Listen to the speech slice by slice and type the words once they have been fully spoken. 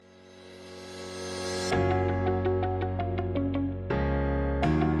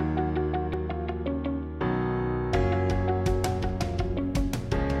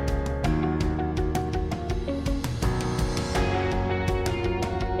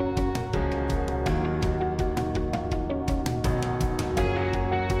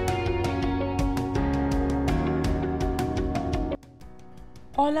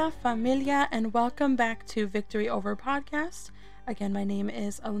Hola familia, and welcome back to Victory Over Podcast. Again, my name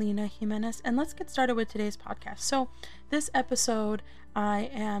is Alina Jimenez, and let's get started with today's podcast. So this episode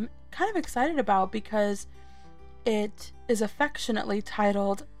I am kind of excited about because it is affectionately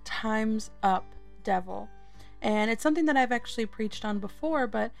titled Time's Up, Devil. And it's something that I've actually preached on before,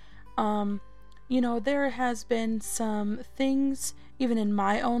 but there has been some things even in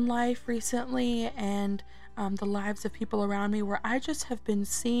my own life recently and the lives of people around me where I just have been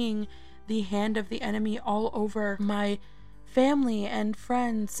seeing the hand of the enemy all over my family and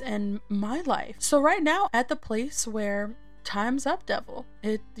friends and my life. So right now, at the place where time's up, devil.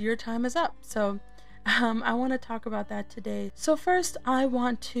 Your time is up. So I want to talk about that today. So first, I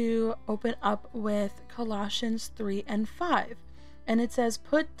want to open up with Colossians 3 and 5. And it says,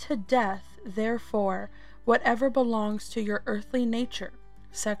 "Put to death, therefore, whatever belongs to your earthly nature,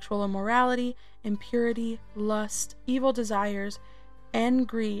 sexual immorality, impurity, lust, evil desires, and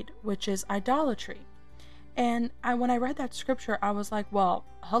greed, which is idolatry." And when I read that scripture, I was like, well,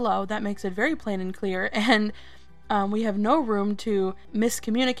 hello, that makes it very plain and clear. And we have no room to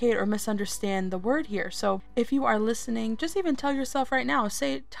miscommunicate or misunderstand the word here. So if you are listening, just even tell yourself right now,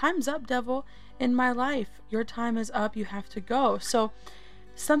 say, "Time's up, devil, in my life. Your time is up. You have to go." So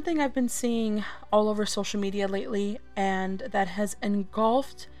something I've been seeing all over social media lately, and that has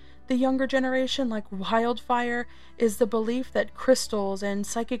engulfed the younger generation like wildfire, is the belief that crystals and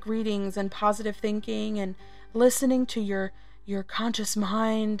psychic readings and positive thinking and listening to your conscious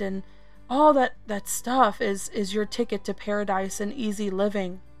mind and all that stuff is your ticket to paradise and easy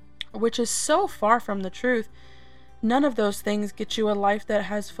living, which is so far from the truth. None of those things get you a life that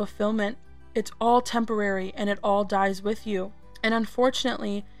has fulfillment. It's all temporary and it all dies with you. And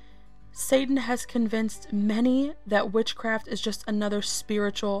unfortunately, Satan has convinced many that witchcraft is just another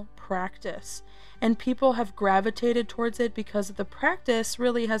spiritual practice. And people have gravitated towards it because the practice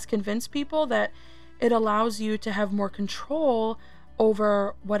really has convinced people that it allows you to have more control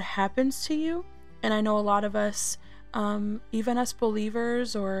over what happens to you. And I know a lot of us, even us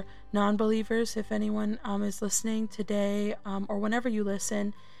believers or non-believers, if anyone is listening today or whenever you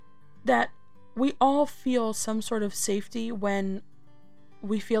listen, that we all feel some sort of safety when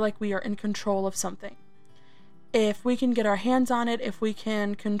we feel like we are in control of something. If we can get our hands on it, if we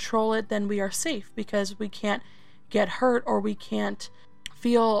can control it, then we are safe because we can't get hurt or we can't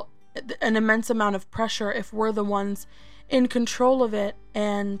feel an immense amount of pressure if we're the ones in control of it.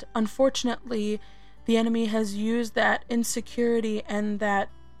 And unfortunately, the enemy has used that insecurity and that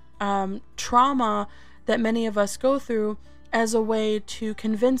trauma that many of us go through as a way to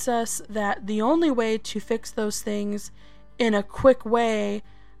convince us that the only way to fix those things in a quick way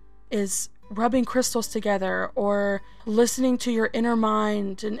is rubbing crystals together or listening to your inner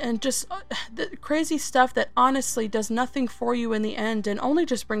mind and just the crazy stuff that honestly does nothing for you in the end and only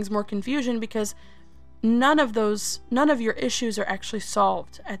just brings more confusion because none of your issues are actually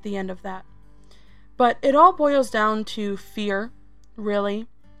solved at the end of that. But it all boils down to fear, really.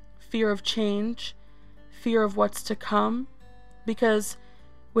 Fear of change, fear of what's to come. Because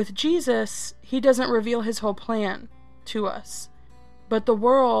with Jesus, he doesn't reveal his whole plan to us. But the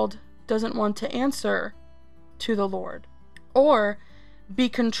world doesn't want to answer to the Lord or be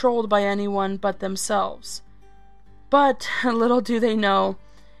controlled by anyone but themselves. But little do they know,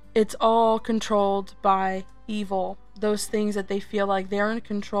 it's all controlled by evil. Those things that they feel like they're in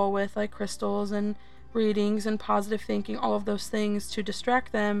control with, like crystals and readings and positive thinking, all of those things to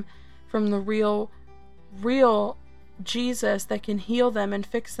distract them from the real Jesus that can heal them and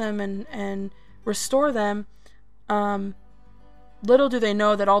fix them and restore them. Little do they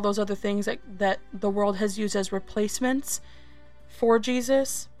know that all those other things that the world has used as replacements for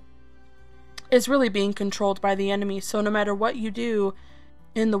Jesus is really being controlled by the enemy. So no matter what you do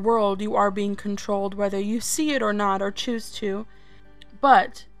in the world, you are being controlled, whether you see it or not or choose to.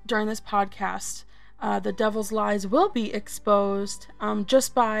 But during this podcast, the devil's lies will be exposed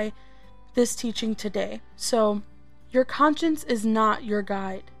just by this teaching today. So your conscience is not your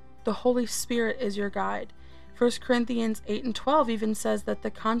guide. The Holy Spirit is your guide. 1 Corinthians 8 and 12 even says that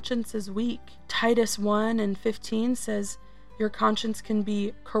the conscience is weak. Titus 1 and 15 says your conscience can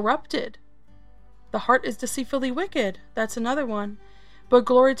be corrupted. The heart is deceitfully wicked. That's another one. But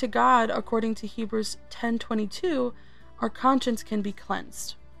glory to God, according to Hebrews 10:22, our conscience can be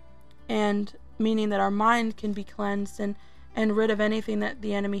cleansed. And meaning that our mind can be cleansed and rid of anything that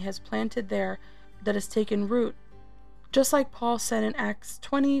the enemy has planted there that has taken root. Just like Paul said in Acts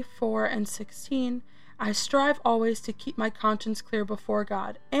 24 and 16, "I strive always to keep my conscience clear before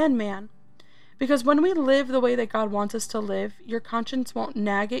God and man." Because when we live the way that God wants us to live, your conscience won't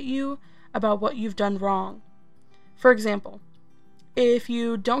nag at you about what you've done wrong. For example, If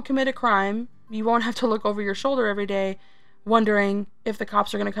you don't commit a crime, you won't have to look over your shoulder every day wondering if the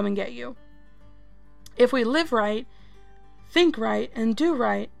cops are going to come and get you. If we live right, think right, and do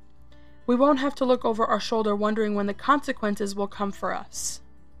right, we won't have to look over our shoulder wondering when the consequences will come for us.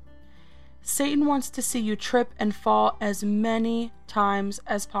 Satan wants to see you trip and fall as many times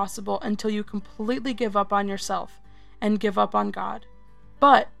as possible until you completely give up on yourself and give up on God.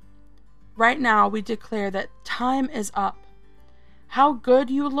 But right now we declare that time is up. How good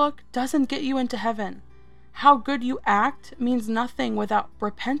you look doesn't get you into heaven. How good you act means nothing without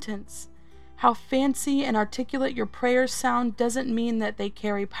repentance. How fancy and articulate your prayers sound doesn't mean that they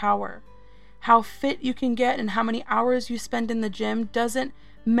carry power. How fit you can get and how many hours you spend in the gym doesn't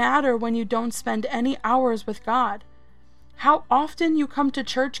matter when you don't spend any hours with God. How often you come to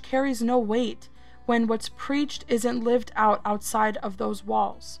church carries no weight when what's preached isn't lived out outside of those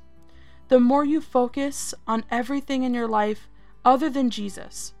walls. The more you focus on everything in your life other than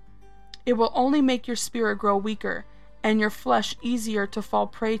Jesus, it will only make your spirit grow weaker and your flesh easier to fall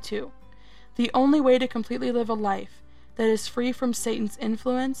prey to. The only way to completely live a life that is free from Satan's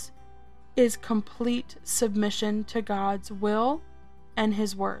influence is complete submission to God's will and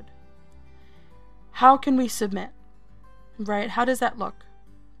His word. How can we submit? Right? How does that look?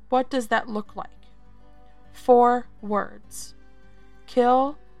 What does that look like? 4 words.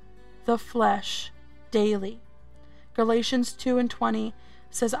 Kill the flesh daily. Galatians 2:20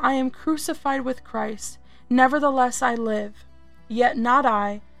 says, I am crucified with Christ, nevertheless I live, yet not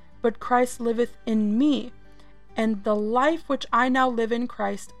I, but Christ liveth in me. And the life which I now live in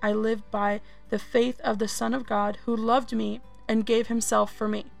Christ, I live by the faith of the Son of God, who loved me and gave himself for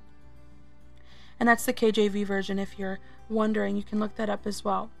me. And that's the KJV version. If you're wondering, you can look that up as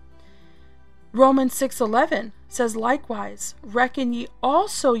well. Romans 6:11 says, likewise, reckon ye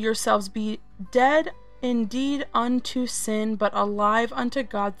also yourselves be dead indeed unto sin, but alive unto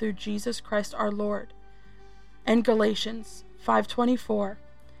God through Jesus Christ our Lord. And Galatians 5:24,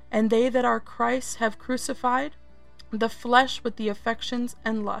 and they that are Christ have crucified the flesh with the affections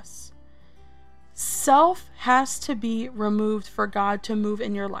and lusts. Self has to be removed for God to move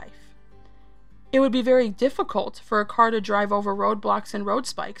in your life. It would be very difficult for a car to drive over roadblocks and road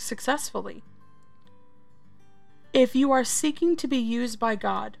spikes successfully. If you are seeking to be used by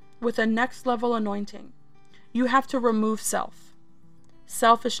God with a next level anointing, you have to remove self,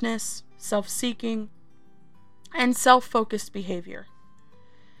 selfishness, self-seeking, and self-focused behavior.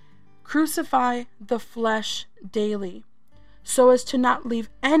 Crucify the flesh daily so as to not leave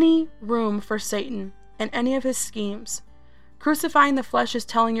any room for Satan and any of his schemes. Crucifying the flesh is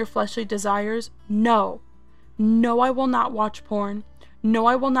telling your fleshly desires, no. No, I will not watch porn. No,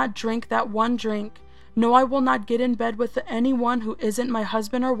 I will not drink that one drink. No, I will not get in bed with anyone who isn't my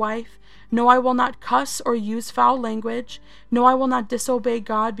husband or wife. No, I will not cuss or use foul language. No, I will not disobey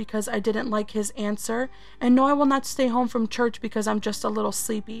God because I didn't like his answer. And no, I will not stay home from church because I'm just a little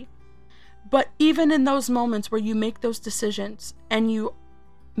sleepy. But even in those moments where you make those decisions and you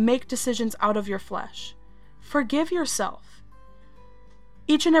make decisions out of your flesh, forgive yourself.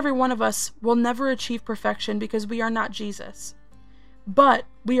 Each and every one of us will never achieve perfection because we are not Jesus. But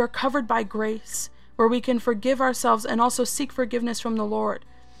we are covered by grace, where we can forgive ourselves and also seek forgiveness from the Lord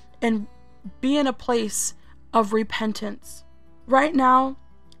and be in a place of repentance. Right now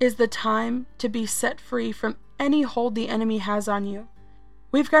is the time to be set free from any hold the enemy has on you.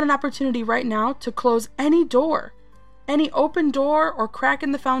 We've got an opportunity right now to close any door, any open door or crack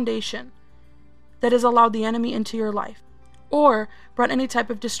in the foundation that has allowed the enemy into your life or brought any type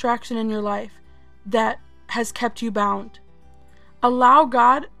of distraction in your life that has kept you bound. Allow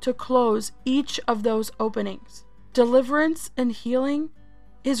God to close each of those openings. Deliverance and healing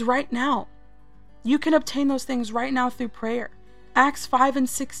is right now. You can obtain those things right now through prayer. Acts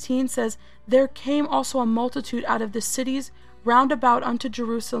 5:16 says, there came also a multitude out of the cities round about unto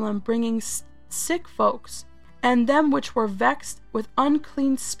Jerusalem, bringing sick folks, and them which were vexed with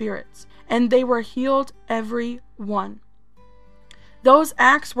unclean spirits, and they were healed every one. Those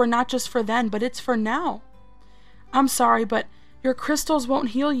acts were not just for then, but it's for now. I'm sorry, but your crystals won't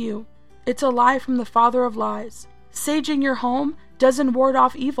heal you. It's a lie from the father of lies. Saging your home doesn't ward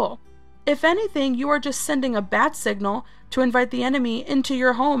off evil. If anything, you are just sending a bat signal to invite the enemy into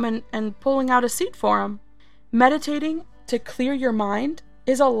your home and pulling out a seat for him. Meditating to clear your mind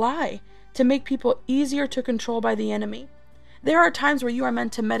is a lie to make people easier to control by the enemy. There are times where you are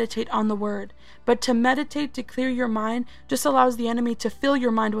meant to meditate on the word, but to meditate to clear your mind just allows the enemy to fill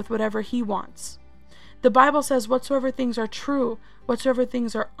your mind with whatever he wants. The Bible says, whatsoever things are true, whatsoever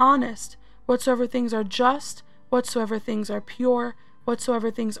things are honest, whatsoever things are just, whatsoever things are pure,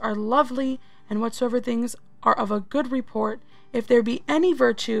 whatsoever things are lovely, and whatsoever things are of a good report, if there be any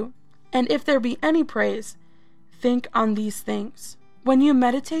virtue, and if there be any praise, think on these things. When you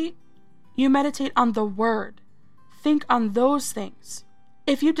meditate on the word. Think on those things.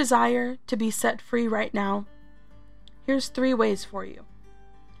 If you desire to be set free right now, here's 3 ways for you.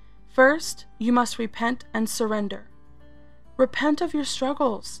 First, you must repent and surrender. Repent of your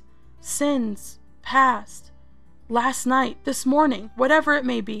struggles, sins, past, last night, this morning, whatever it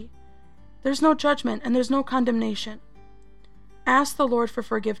may be. There's no judgment and there's no condemnation. Ask the Lord for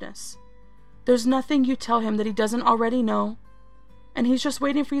forgiveness. There's nothing you tell him that he doesn't already know, and he's just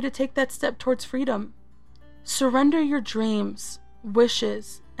waiting for you to take that step towards freedom. Surrender your dreams,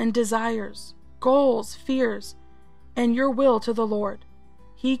 wishes, and desires, goals, fears, and your will to the Lord.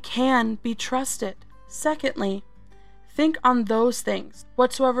 He can be trusted. Secondly, think on those things,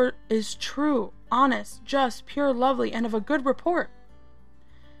 whatsoever is true, honest, just, pure, lovely, and of a good report.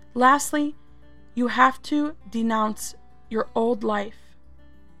 Lastly, you have to denounce your old life.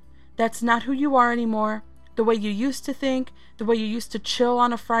 That's not who you are anymore. The way you used to think, the way you used to chill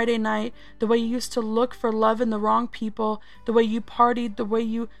on a Friday night, the way you used to look for love in the wrong people, the way you partied, the way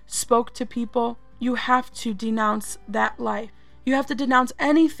you spoke to people. You have to denounce that life. You have to denounce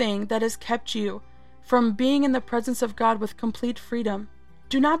anything that has kept you from being in the presence of God with complete freedom.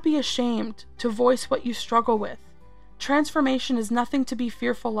 Do not be ashamed to voice what you struggle with. Transformation is nothing to be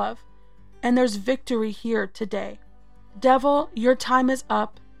fearful of, and there's victory here today. Devil, your time is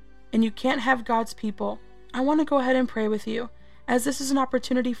up, and you can't have God's people. I want to go ahead and pray with you, as this is an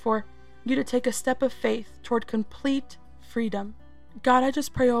opportunity for you to take a step of faith toward complete freedom. God, I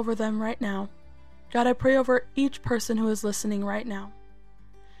just pray over them right now. God, I pray over each person who is listening right now.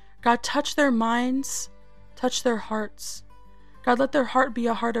 God, touch their minds, touch their hearts. God, let their heart be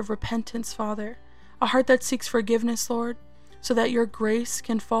a heart of repentance, Father, a heart that seeks forgiveness, Lord, so that your grace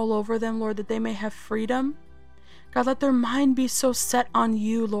can fall over them, Lord, that they may have freedom. God, let their mind be so set on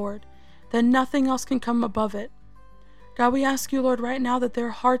you, Lord, that nothing else can come above it. God, we ask you, Lord, right now that their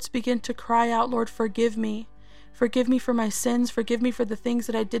hearts begin to cry out, Lord, forgive me. Forgive me for my sins. Forgive me for the things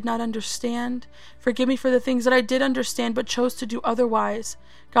that I did not understand. Forgive me for the things that I did understand but chose to do otherwise.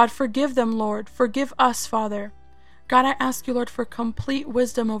 God, forgive them, Lord. Forgive us, Father. God, I ask you, Lord, for complete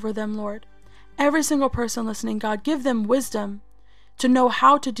wisdom over them, Lord. Every single person listening, God, give them wisdom to know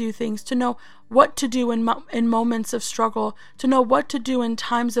how to do things, to know what to do in moments of struggle, to know what to do in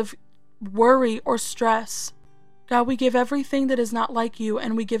times of worry or stress. God, we give everything that is not like you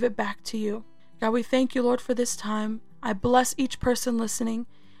and we give it back to you. God, we thank you, Lord, for this time. I bless each person listening,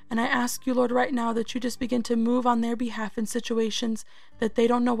 and I ask you, Lord, right now that you just begin to move on their behalf in situations that they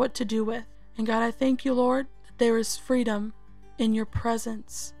don't know what to do with. And God, I thank you, Lord, that there is freedom in your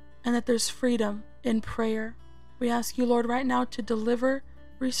presence and that there's freedom in prayer. We ask you, Lord, right now to deliver,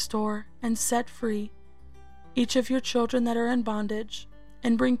 restore, and set free each of your children that are in bondage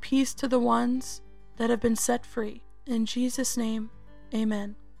and bring peace to the ones that have been set free. In Jesus' name,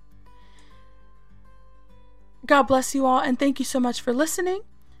 amen. God bless you all, and thank you so much for listening.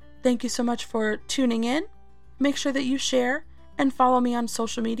 Thank you so much for tuning in. Make sure that you share and follow me on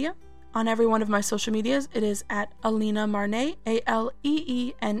social media. On every one of my social medias, it is at Aleena Marnee,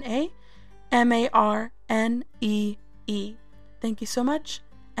 ALEENA MARNEE. Thank you so much,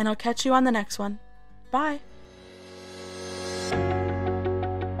 and I'll catch you on the next one. Bye.